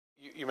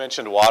you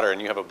mentioned water,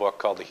 and you have a book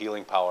called The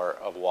Healing Power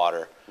of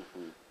Water.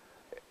 Mm-hmm.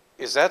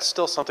 Is that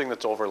still something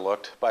that's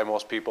overlooked by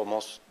most people?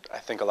 I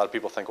think a lot of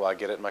people think, well, I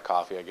get it in my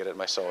coffee, I get it in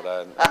my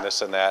soda, and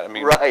this and that. I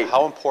mean, Right.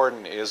 How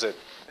important is it,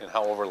 and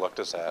how overlooked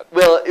is that?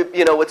 Well,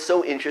 what's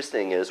so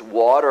interesting is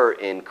water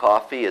in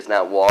coffee is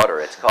not water,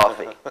 it's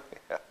coffee.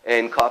 Yeah.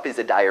 And coffee is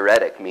a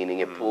diuretic, meaning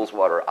it pulls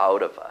water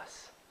out of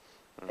us.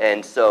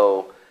 And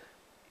so,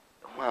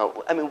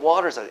 well, I mean,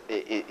 water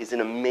is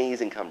an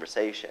amazing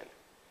conversation.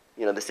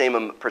 The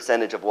same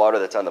percentage of water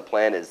that's on the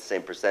planet is the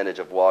same percentage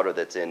of water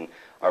that's in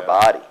our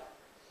body.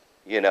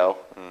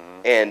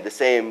 And the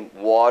same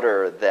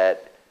water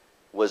that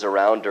was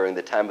around during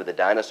the time of the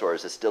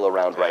dinosaurs is still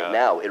around right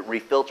now. It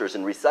refilters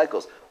and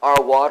recycles.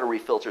 Our water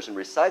refilters and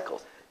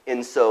recycles.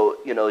 And so,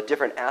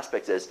 different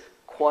aspects as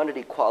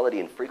quantity, quality,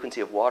 and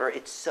frequency of water,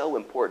 it's so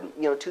important.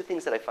 Two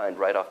things that I find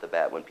right off the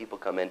bat when people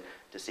come in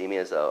to see me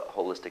as a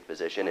holistic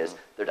physician is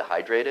they're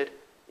dehydrated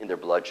and their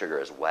blood sugar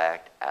is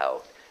whacked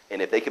out.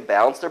 And if they can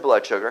balance their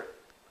blood sugar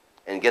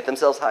and get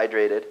themselves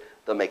hydrated,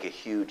 they'll make a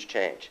huge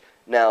change.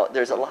 Now,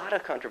 there's a lot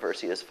of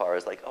controversy as far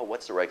as like, oh,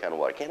 what's the right kind of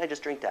water? Can't I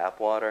just drink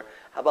tap water?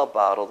 How about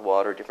bottled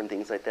water? Different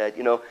things like that.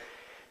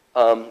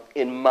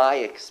 In my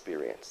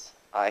experience,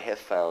 I have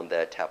found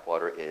that tap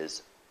water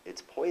it's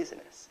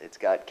poisonous. It's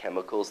got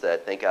chemicals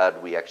that, thank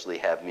God, we actually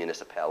have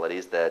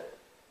municipalities that,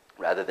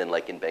 rather than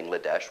like in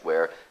Bangladesh,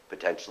 where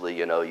potentially,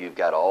 you've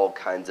got all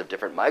kinds of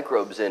different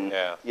microbes and,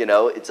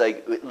 it's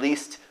like at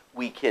least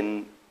we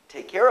can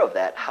take care of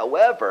that.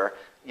 However,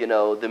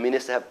 the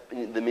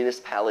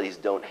municipalities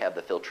don't have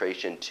the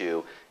filtration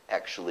to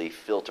actually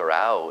filter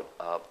out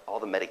all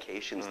the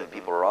medications that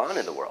people are on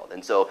in the world.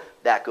 And so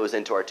that goes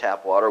into our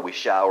tap water. We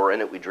shower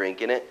in it, we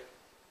drink in it.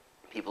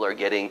 People are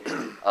getting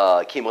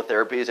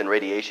chemotherapies and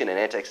radiation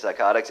and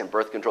antipsychotics and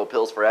birth control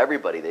pills for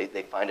everybody.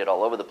 They find it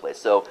all over the place.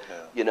 So,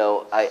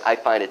 I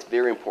find it's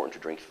very important to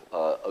drink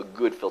a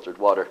good filtered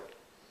water.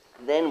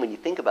 Then when you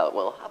think about,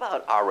 well, how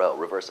about RO,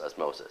 reverse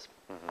osmosis?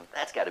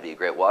 That's got to be a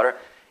great water.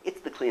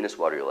 It's the cleanest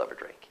water you'll ever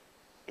drink.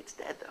 It's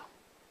dead, though.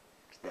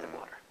 It's dead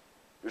water.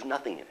 There's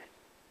nothing in it.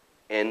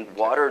 And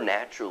water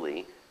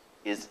naturally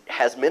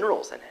has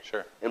minerals in it.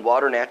 Sure. And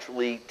water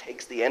naturally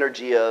takes the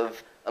energy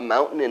of a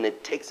mountain, and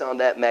it takes on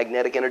that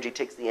magnetic energy,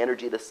 takes the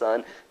energy of the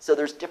sun. So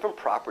there's different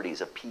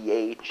properties of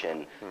pH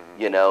and,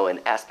 and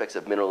aspects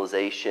of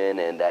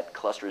mineralization and that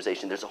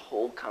clusterization. There's a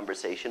whole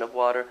conversation of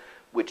water,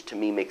 which to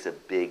me makes a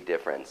big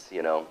difference.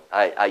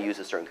 I use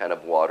a certain kind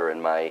of water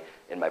in my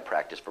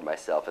practice for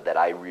myself that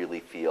I really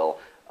feel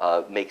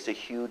makes a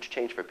huge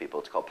change for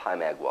people. It's called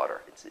PIMAG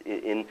water.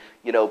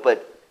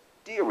 But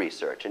do your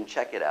research and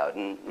check it out,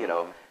 and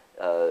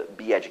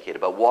be educated.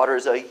 But water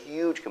is a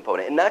huge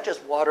component, and not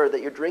just water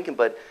that you're drinking,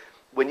 but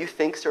when you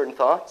think certain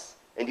thoughts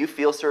and you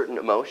feel certain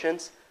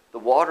emotions, the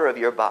water of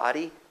your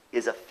body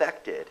is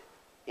affected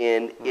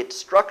in its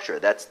structure.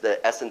 That's the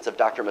essence of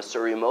Dr.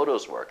 Masaru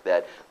Emoto's work,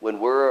 that when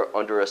we're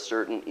under a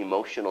certain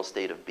emotional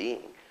state of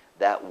being,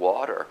 that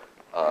water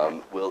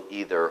will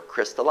either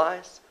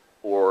crystallize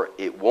or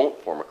it won't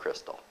form a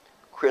crystal.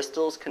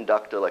 Crystals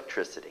conduct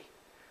electricity.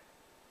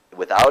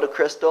 Without a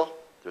crystal,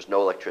 there's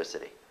no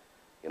electricity.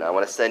 I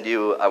want to send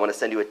you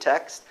a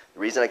text. The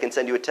reason I can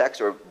send you a text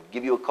or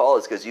give you a call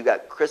is because you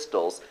got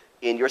crystals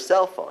in your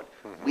cell phone.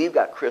 We've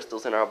got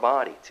crystals in our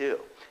body too.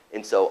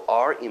 And so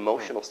our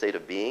emotional state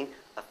of being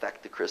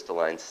affect the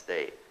crystalline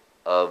state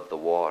of the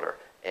water.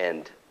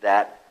 And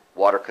that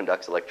water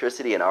conducts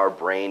electricity, and our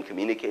brain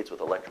communicates with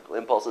electrical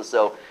impulses.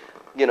 So,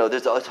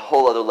 there's a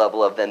whole other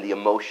level of then the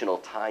emotional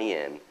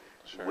tie-in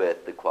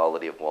with the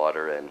quality of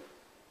water and ...